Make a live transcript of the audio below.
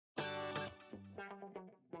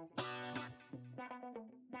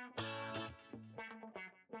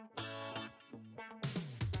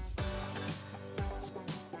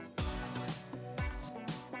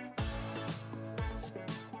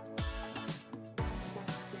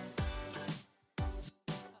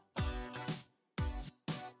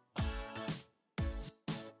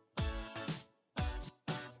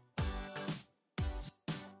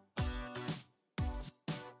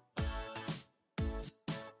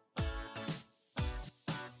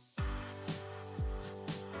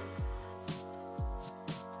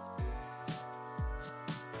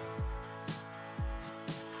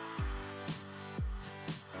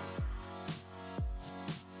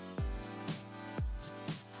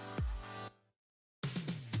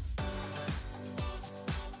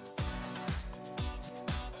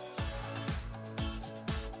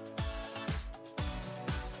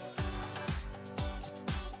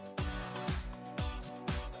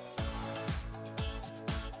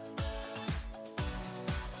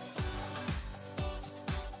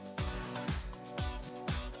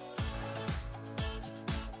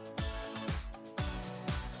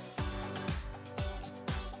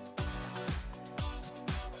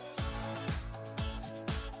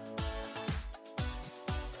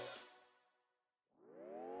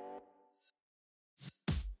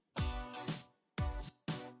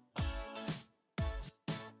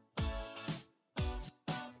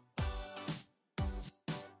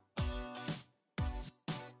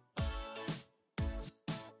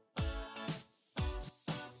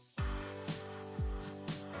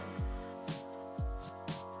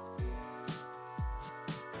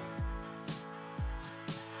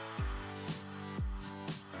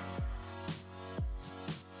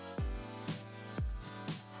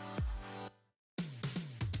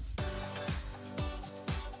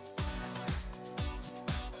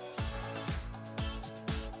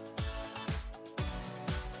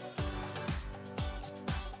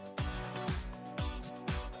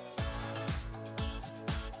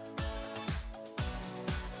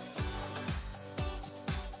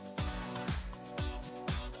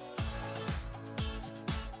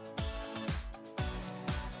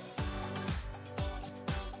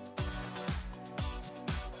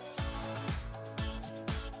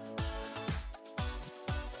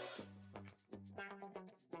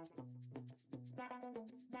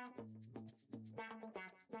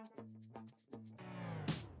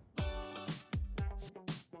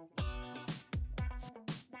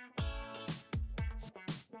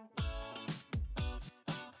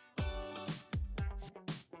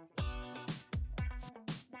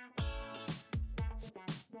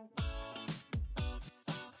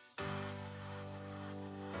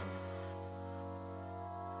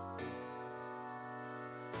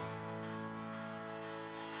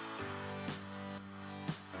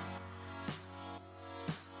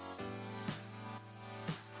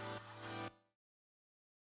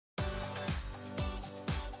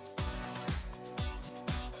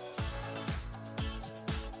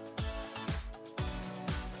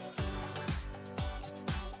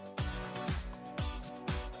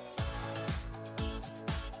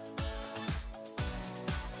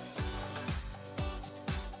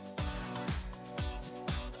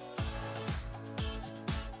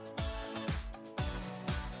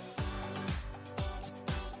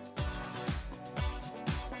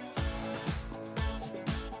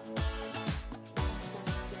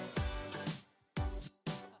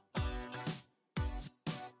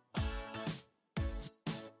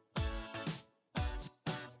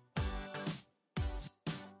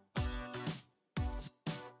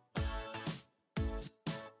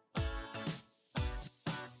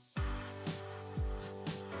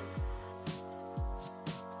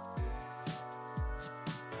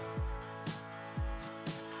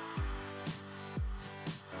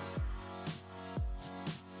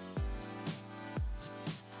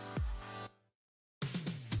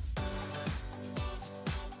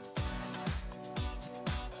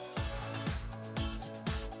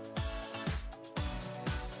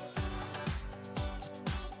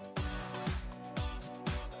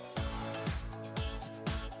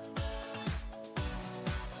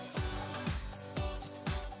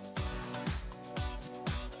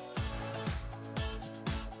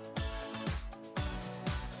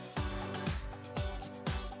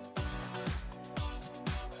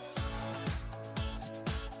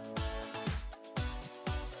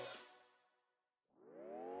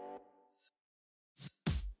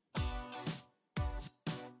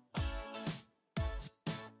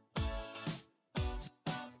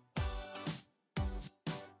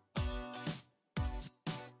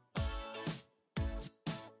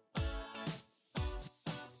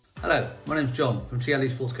Hello, my name's John from TLE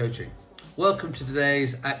Sports Coaching. Welcome to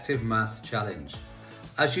today's Active Maths Challenge.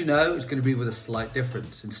 As you know, it's going to be with a slight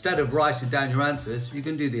difference. Instead of writing down your answers, you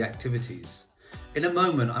can do the activities. In a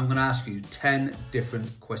moment, I'm going to ask you 10 different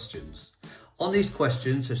questions. On these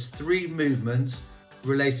questions, there's 3 movements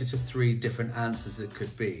related to 3 different answers it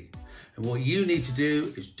could be. And what you need to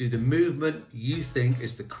do is do the movement you think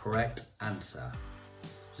is the correct answer.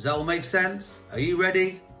 Does that all make sense? Are you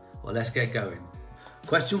ready? Well, let's get going.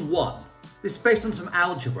 Question 1. This is based on some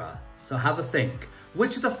algebra, so have a think.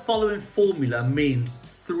 Which of the following formula means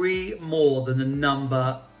 3 more than the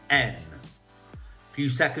number n? A few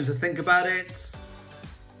seconds to think about it.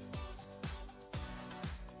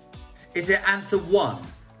 Is it answer 1,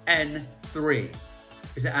 n3?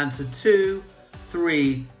 Is it answer 2,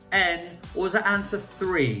 3n? Or is it answer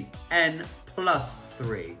 3, n plus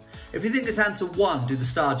 3? If you think it's answer 1, do the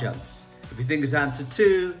star jumps. If you think it's answer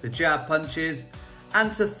 2, the jab punches.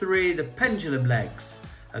 Answer 3, the pendulum legs.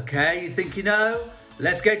 Okay, you think you know?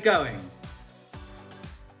 Let's get going.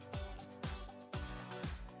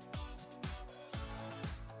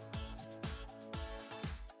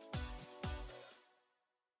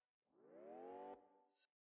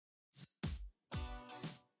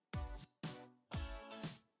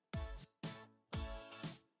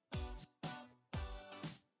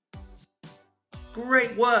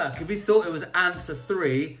 Great work. If you thought it was answer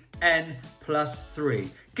 3, n plus 3.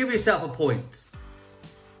 Give yourself a point.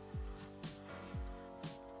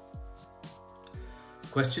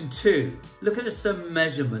 Question 2. Look at some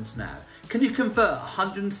measurements now. Can you convert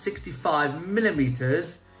 165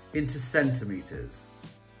 millimeters into centimeters?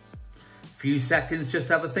 Few seconds just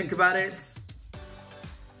to have a think about it.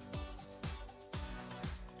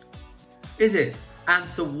 Is it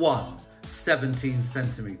answer 1, 17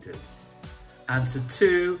 centimeters? Answer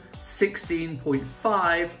 2,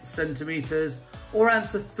 16.5 centimeters, or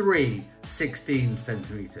answer 3, 16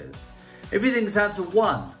 centimeters. If you think it's answer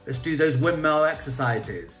 1, let's do those windmill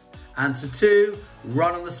exercises. Answer 2,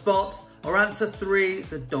 run on the spot, or answer 3,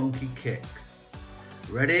 the donkey kicks.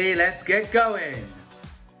 Ready? Let's get going.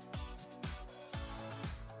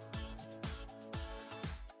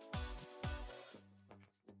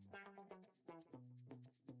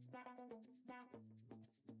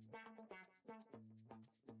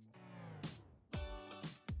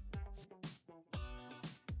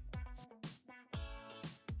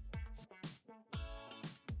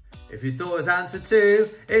 If you thought it was answer 2,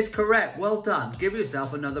 it's correct. Well done. Give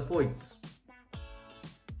yourself another point.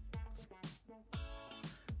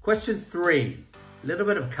 Question 3. A little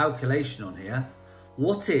bit of calculation on here.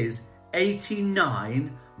 What is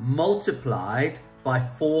 89 multiplied by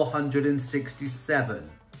 467?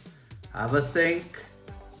 Have a think.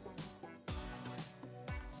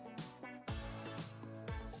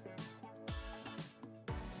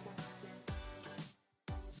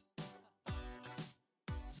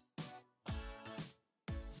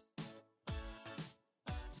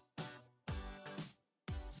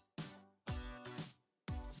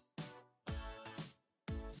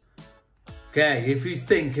 Okay, if you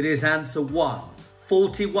think it is answer 1,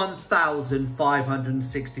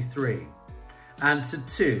 41,563. Answer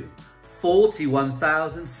 2,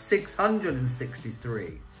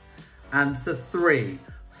 41,663. Answer 3,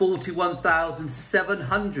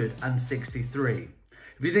 41,763.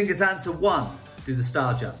 If you think it's answer 1, do the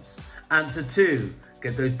star jumps. Answer 2,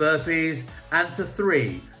 get those burpees. Answer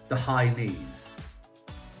 3, the high knees.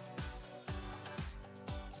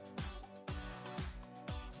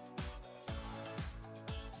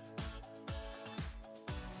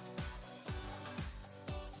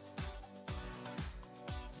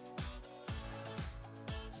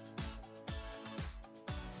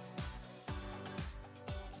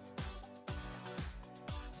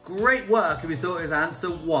 Great work if you thought it was answer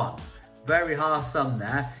 1. Very hard sum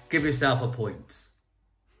there. Give yourself a point.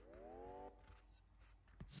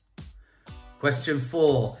 Question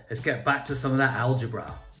 4. Let's get back to some of that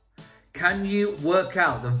algebra. Can you work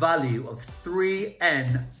out the value of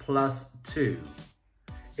 3n plus 2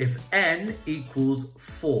 if n equals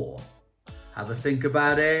 4? Have a think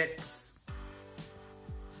about it.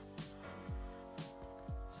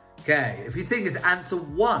 Okay, if you think it's answer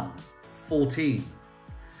 1, 14.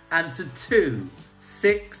 Answer 2,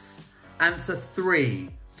 6. Answer 3,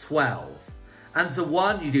 12. Answer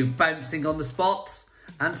 1, you do bouncing on the spot.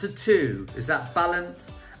 Answer 2, is that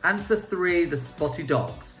balance? Answer 3, the spotty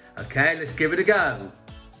dogs. Okay, let's give it a go.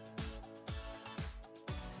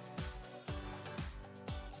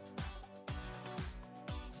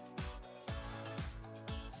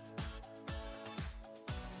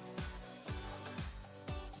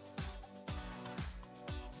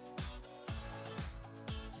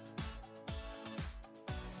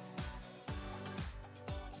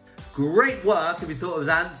 Great work if you thought it was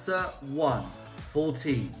answer 1,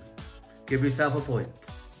 14. Give yourself a point.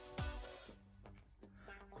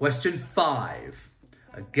 Question 5.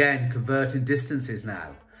 Again, converting distances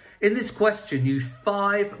now. In this question, use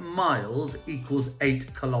 5 miles equals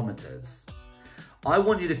 8 kilometers. I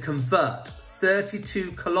want you to convert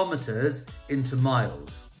 32 kilometers into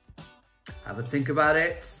miles. Have a think about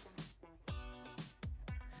it.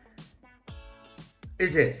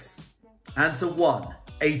 Is it answer 1,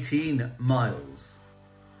 18 miles,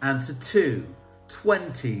 answer 2,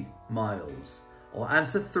 20 miles, or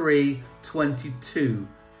answer 3, 22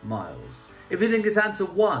 miles? If you think it's answer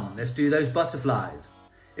 1, let's do those butterflies.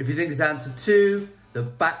 If you think it's answer 2, the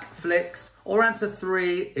back flicks, or answer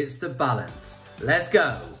 3, it's the balance. Let's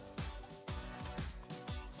go.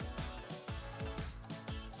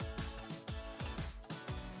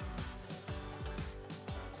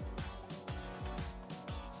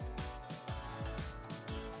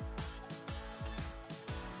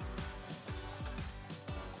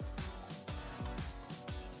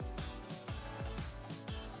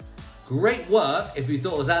 Great work if you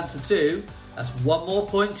thought it was answer 2. That's 1 more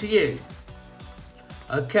point to you.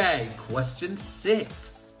 Okay, question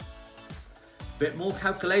 6. Bit more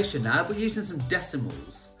calculation now, but using some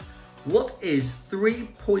decimals. What is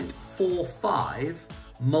 3.45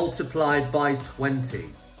 multiplied by 20?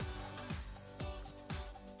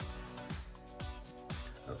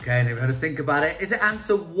 Okay, now you've had to think about it. Is it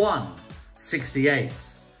answer 1, 68,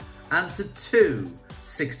 answer 2,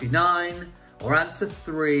 69, or answer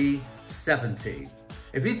 3, 70?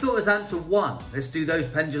 If you thought it was answer 1, let's do those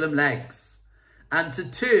pendulum legs. Answer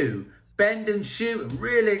 2, bend and shoot and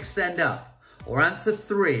really extend up. Or answer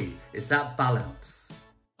 3, is that balance?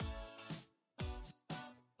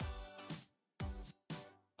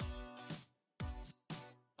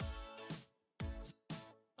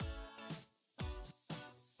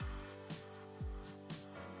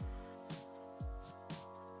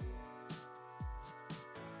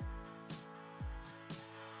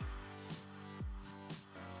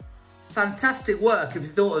 Fantastic work if you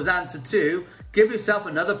thought it was answer 2. Give yourself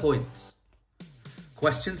another point.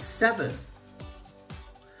 Question 7.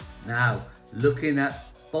 Now, looking at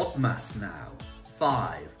BODMAS now.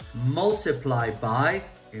 5 multiplied by,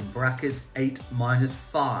 in brackets, 8 minus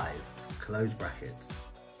 5, close brackets.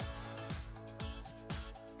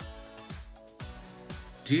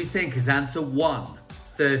 Do you think it's answer 1,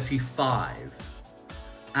 35,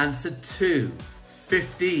 answer 2,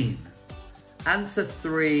 15, answer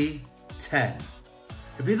 3, 10?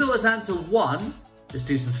 If you thought it was answer 1, let's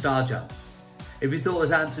do some star jumps. If you thought it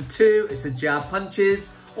was answer 2, it's the jab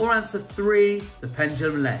punches, or answer 3, the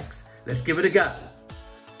pendulum legs. Let's give it a go.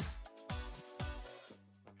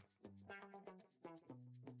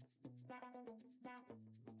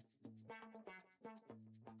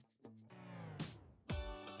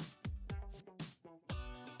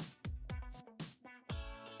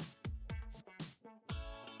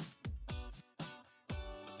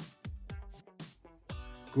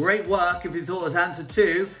 Great work if you thought it was answer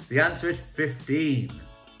 2. The answer is 15.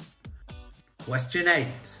 Question 8.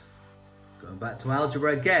 Going back to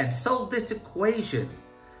algebra again. Solve this equation.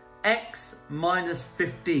 X minus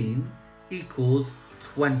 15 equals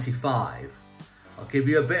 25. I'll give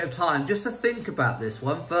you a bit of time just to think about this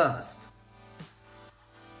one first.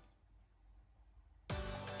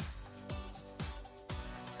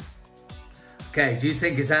 Okay, do you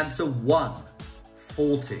think it's answer 1,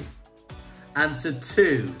 40? Answer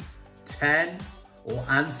 2, 10, or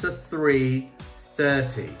answer 3,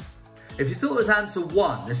 30? If you thought it was answer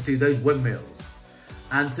 1, let's do those windmills.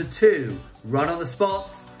 Answer 2, run on the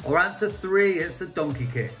spots, or answer 3, it's the donkey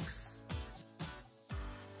kicks.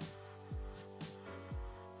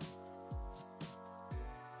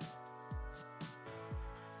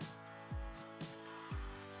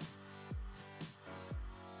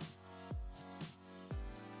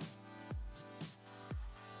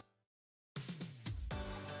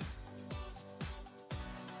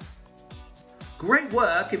 Great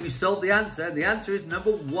work if you solved the answer. The answer is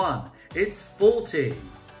number 1. It's 40.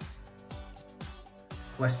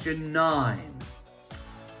 Question 9.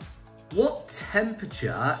 What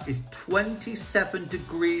temperature is 27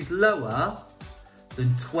 degrees lower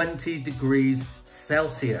than 20 degrees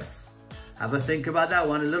Celsius? Have a think about that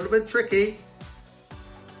one. A little bit tricky.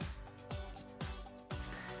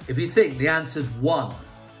 If you think the answer is 1,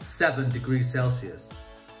 7 degrees Celsius.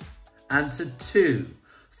 Answer 2,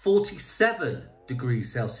 47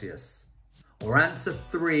 degrees Celsius. Or answer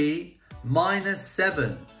 3, minus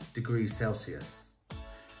 7 degrees Celsius.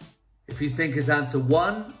 If you think it's answer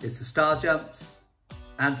 1, it's the star jumps.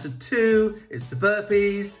 Answer 2, it's the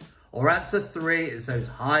burpees. Or answer 3 is those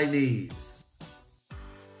high knees.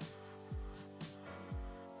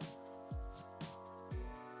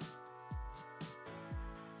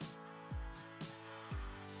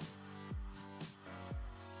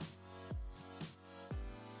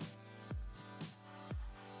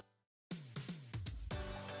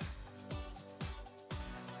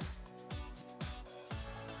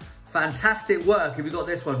 Fantastic work if you got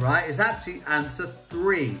this one right. It's actually answer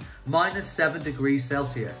 3, -7 degrees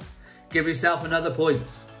Celsius. Give yourself another point.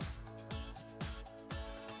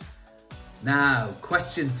 Now,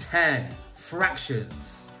 question 10,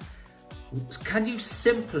 fractions. Can you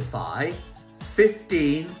simplify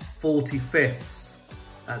 15/45?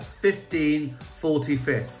 That's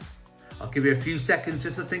 15/45. I'll give you a few seconds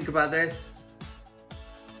just to think about this.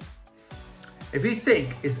 If you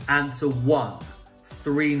think it's answer 1,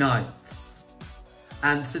 3/9,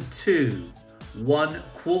 answer 2,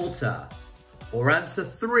 1/4, or answer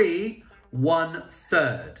 3,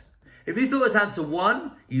 1/3. If you thought it was answer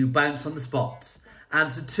 1, you bounce on the spot.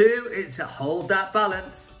 Answer 2, it's a hold that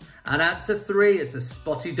balance. And answer 3, it's the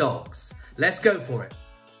spotty dogs. Let's go for it.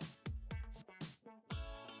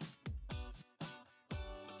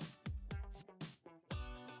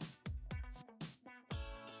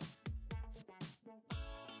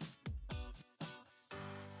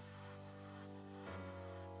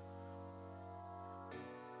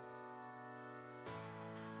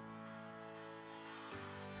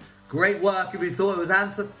 Great work if you thought it was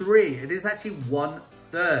answer 3. It is actually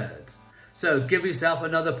 1/3. So give yourself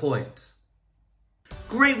another point.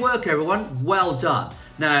 Great work everyone, well done.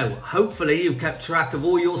 Now hopefully you've kept track of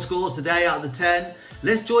all your scores today out of the 10.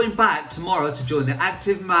 Let's join back tomorrow to join the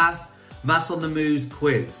Active Maths on the Moves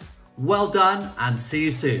quiz. Well done and see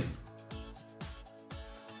you soon.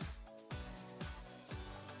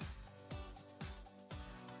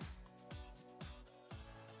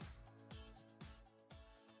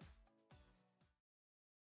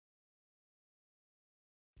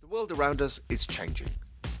 The world around us is changing.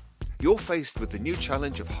 You're faced with the new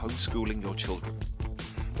challenge of homeschooling your children.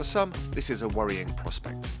 For some, this is a worrying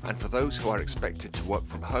prospect, and for those who are expected to work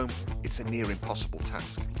from home, it's a near impossible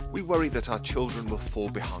task. We worry that our children will fall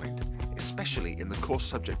behind, especially in the core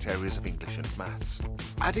subject areas of English and maths.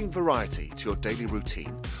 Adding variety to your daily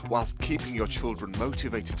routine, whilst keeping your children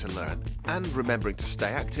motivated to learn and remembering to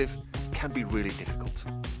stay active, can be really difficult.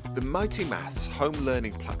 The Mighty Maths home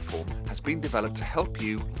learning platform has been developed to help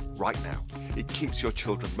you right now. It keeps your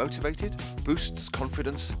children motivated, boosts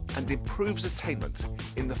confidence, and improves attainment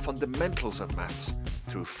in the fundamentals of maths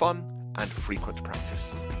through fun and frequent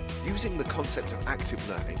practice. Using the concept of active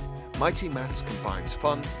learning, Mighty Maths combines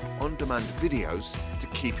fun, on-demand videos to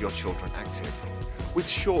keep your children active, with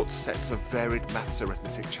short sets of varied maths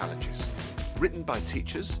arithmetic challenges. Written by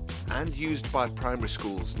teachers and used by primary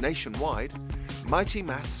schools nationwide, Mighty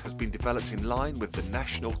Maths has been developed in line with the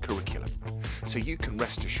national curriculum, so you can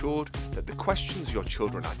rest assured that the questions your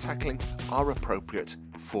children are tackling are appropriate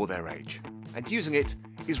for their age. And using it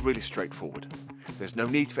is really straightforward. There's no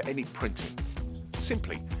need for any printing.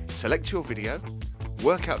 Simply select your video,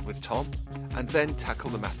 work out with Tom, and then tackle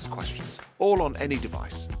the maths questions, all on any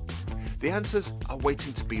device. The answers are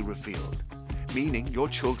waiting to be revealed, meaning your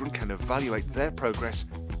children can evaluate their progress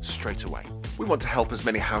straight away. We want to help as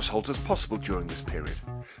many households as possible during this period,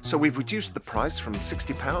 so we've reduced the price from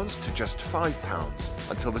 £60 to just £5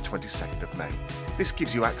 until the 22nd of May. This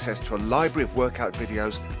gives you access to a library of workout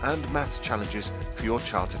videos and maths challenges for your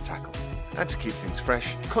child to tackle. And to keep things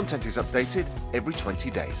fresh, content is updated every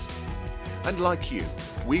 20 days. And like you,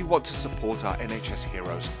 we want to support our NHS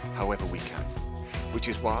heroes however we can, which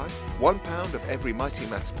is why £1 of every Mighty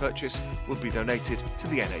Maths purchase will be donated to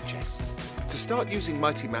the NHS. To start using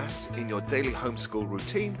Mighty Maths in your daily homeschool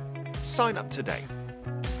routine, sign up today.